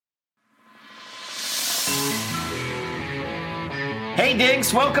Hey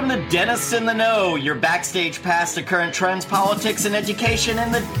Diggs, welcome to Dentists in the Know, your backstage pass to current trends, politics, and education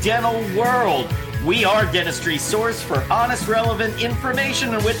in the dental world. We are dentistry's source for honest, relevant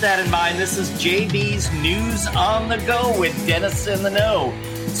information, and with that in mind, this is JB's News on the Go with Dentists in the Know.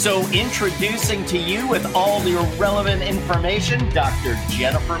 So introducing to you with all the relevant information, Dr.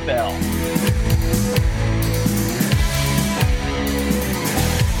 Jennifer Bell.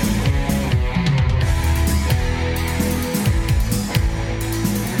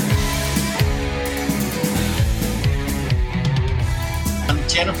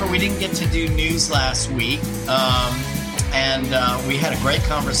 Jennifer, we didn't get to do news last week, and we had a great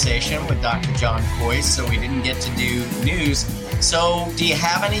conversation with Dr. John Kois, so we didn't get to do news. So do you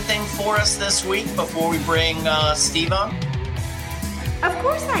have anything for us this week before we bring Steve on? Of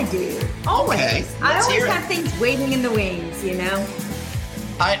course I do. Always. Okay, I always have things waiting in the wings, you know?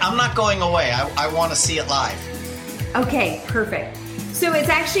 I'm not going away. I want to see it live. Okay, perfect. So it's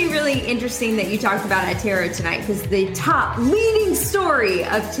actually really interesting that you talked about iTero tonight, because the top leading story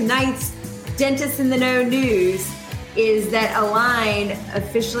of tonight's Dentists in the Know news is that Align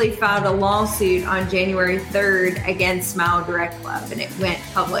officially filed a lawsuit on January 3rd against Smile Direct Club, and it went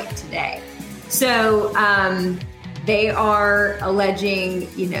public today. So they are alleging,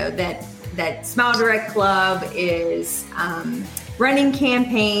 that Smile Direct Club is running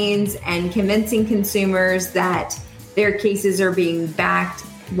campaigns and convincing consumers that their cases are being backed,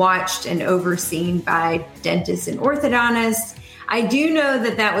 watched, and overseen by dentists and orthodontists. I do know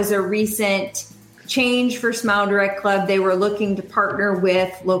that that was a recent change for Smile Direct Club. They were looking to partner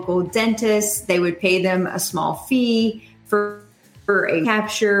with local dentists. They would pay them a small fee for a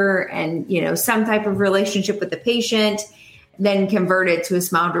capture and, some type of relationship with the patient, then convert it to a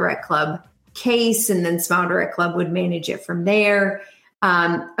Smile Direct Club case, and then Smile Direct Club would manage it from there.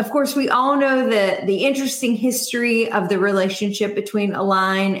 Of course, we all know the interesting history of the relationship between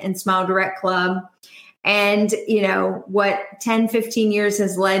Align and Smile Direct Club. And, what 10, 15 years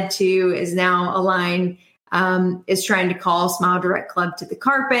has led to is now Align is trying to call Smile Direct Club to the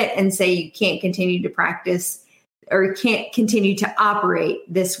carpet and say you can't continue to practice or can't continue to operate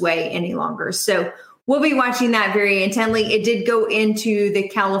this way any longer. So we'll be watching that very intently. It did go into the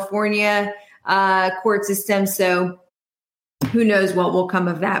California court system, so who knows what will come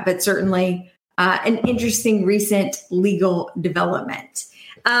of that, but certainly an interesting recent legal development.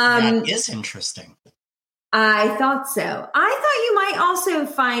 That is interesting. I thought so. I thought you might also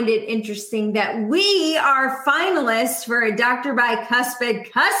find it interesting that we are finalists for a Dr. Bicuspid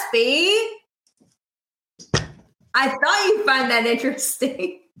Cuspy. I thought you'd find that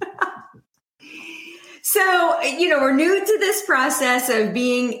interesting. So, we're new to this process of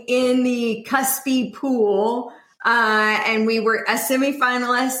being in the Cuspy pool. And we were a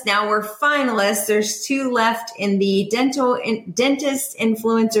semifinalist. Now we're finalists. There's 2 left in the Dentist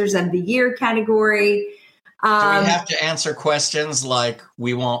Influencers of the Year category. Do we have to answer questions like,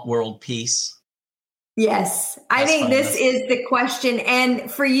 we want world peace? Yes. I think this is the question.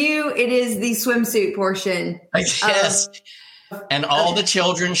 And for you, it is the swimsuit portion. Yes. And all the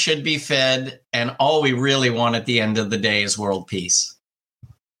children should be fed. And all we really want at the end of the day is world peace.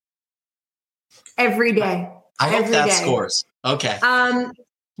 Every day. I hope that scores. Okay.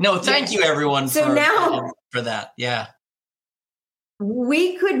 No, thank you everyone for that. Yeah.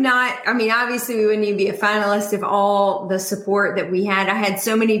 We could not, obviously we wouldn't even be a finalist if all the support that we had. I had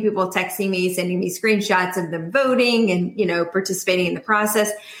so many people texting me, sending me screenshots of them voting and, participating in the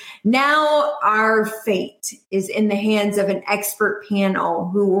process. Now our fate is in the hands of an expert panel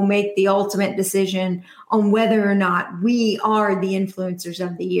who will make the ultimate decision on whether or not we are the influencers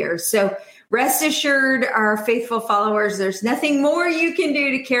of the year. So rest assured, our faithful followers, there's nothing more you can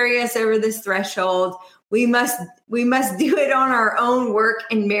do to carry us over this threshold. We must do it on our own work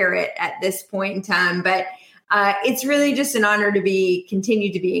and merit at this point in time. But it's really just an honor to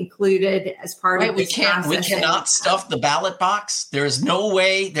continue to be included as part of this process. We cannot stuff the ballot box. There's no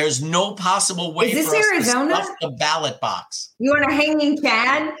way. There's no possible way for us to stuff the ballot box. You want a hanging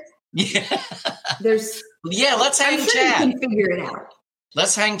Chad? Yeah. Let's hang I'm sure Chad. You can figure it out.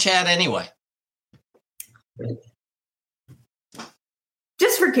 Let's hang Chad anyway.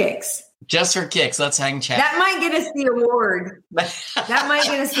 Just for kicks. Just for kicks. Let's hang Chad. That might get us the award. That might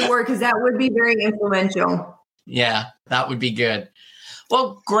get us the award because that would be very influential. Yeah, that would be good.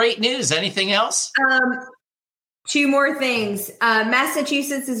 Well, great news. Anything else? 2 more things.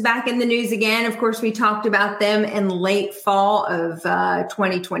 Massachusetts is back in the news again. Of course, we talked about them in late fall of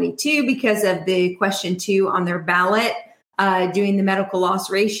 2022 because of the question 2 on their ballot doing the medical loss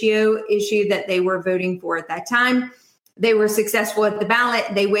ratio issue that they were voting for at that time. They were successful at the ballot.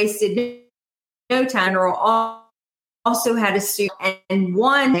 They wasted no time or all also had a suit and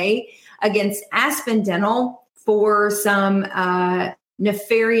won against Aspen Dental for some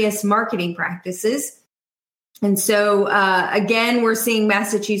nefarious marketing practices. And so, again, we're seeing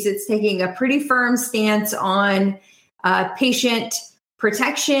Massachusetts taking a pretty firm stance on patient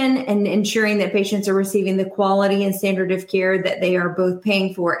protection and ensuring that patients are receiving the quality and standard of care that they are both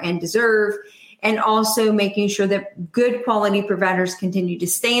paying for and deserve, and also making sure that good quality providers continue to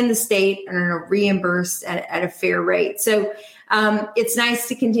stay in the state and are reimbursed at a fair rate. So it's nice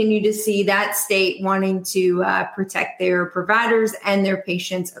to continue to see that state wanting to protect their providers and their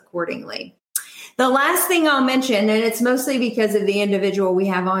patients accordingly. The last thing I'll mention, and it's mostly because of the individual we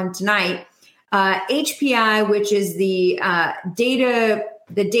have on tonight, HPI, which is the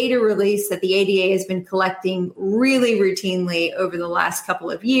data release that the ADA has been collecting really routinely over the last couple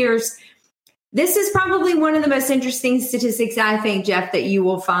of years. This is probably one of the most interesting statistics, I think, Jeff, that you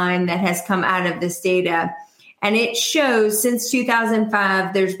will find that has come out of this data. And it shows since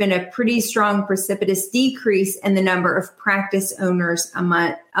 2005, there's been a pretty strong precipitous decrease in the number of practice owners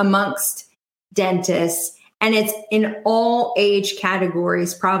amongst dentists. And it's in all age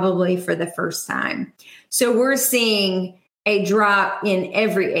categories, probably for the first time. So we're seeing a drop in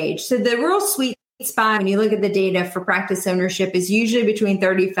every age. So the real sweet spot, when you look at the data for practice ownership, is usually between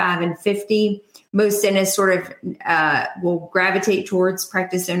 35 and 50. Most dentists sort of will gravitate towards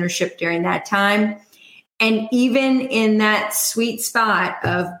practice ownership during that time. And even in that sweet spot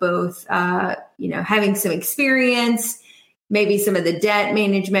of both, having some experience, maybe some of the debt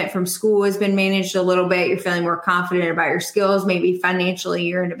management from school has been managed a little bit. You're feeling more confident about your skills. Maybe financially,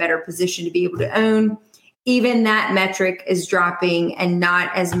 you're in a better position to be able to own. Even that metric is dropping, and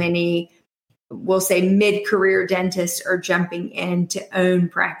not as many, we'll say, mid-career dentists are jumping in to own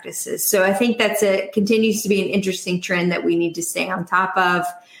practices. So I think continues to be an interesting trend that we need to stay on top of.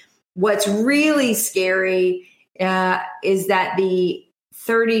 What's really scary is that the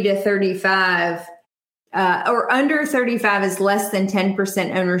 30 to 35 or under 35 is less than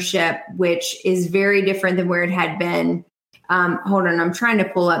 10% ownership, which is very different than where it had been. Hold on, I'm trying to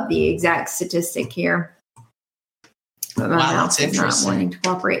pull up the exact statistic here. But my mouse is not wanting to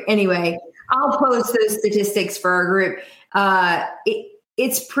cooperate. Anyway, I'll post those statistics for our group.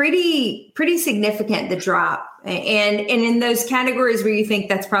 It's pretty significant, the drop. And in those categories where you think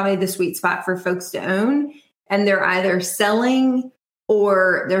that's probably the sweet spot for folks to own, and they're either selling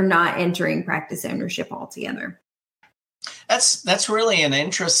or they're not entering practice ownership altogether. That's really an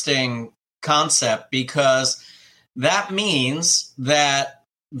interesting concept, because that means that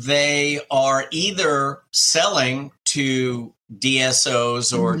they are either selling to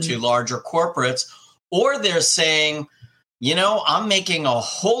DSOs or to larger corporates, or they're saying, I'm making a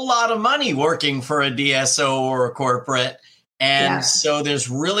whole lot of money working for a DSO or a corporate. And so there's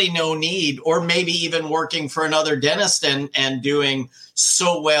really no need, or maybe even working for another dentist and doing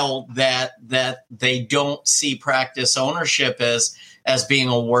so well that they don't see practice ownership as being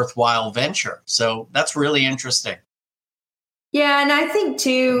a worthwhile venture. So that's really interesting. Yeah. And I think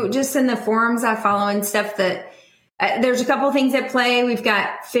too, just in the forums I follow and stuff, that there's a couple of things at play. We've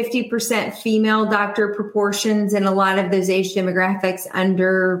got 50% female doctor proportions in a lot of those age demographics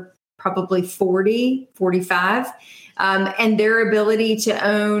under probably 40, 45. And their ability to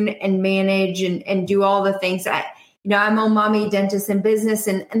own and manage and do all the things that, I'm a mommy dentist in business.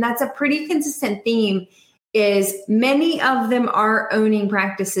 And that's a pretty consistent theme, is many of them are owning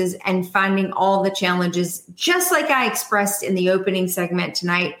practices and finding all the challenges, just like I expressed in the opening segment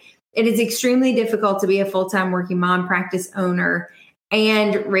tonight. It is extremely difficult to be a full-time working mom practice owner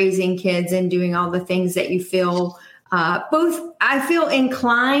and raising kids and doing all the things that you feel I feel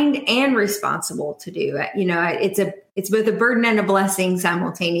inclined and responsible to do. It's both a burden and a blessing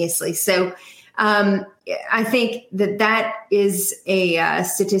simultaneously. So I think that is a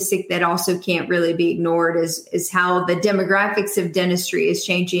statistic that also can't really be ignored, is how the demographics of dentistry is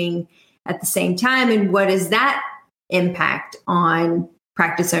changing at the same time. And what is that impact on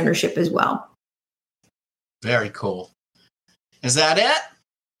practice ownership as well? Very cool. Is that it?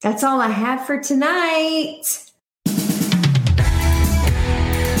 That's all I have for tonight.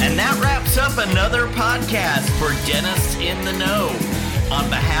 And that wraps up another podcast for Dentists in the Know. On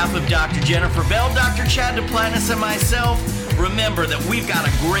behalf of Dr. Jennifer Bell, Dr. Chad Duplantis, and myself, remember that we've got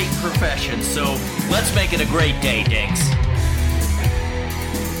a great profession, so let's make it a great day, Dinks.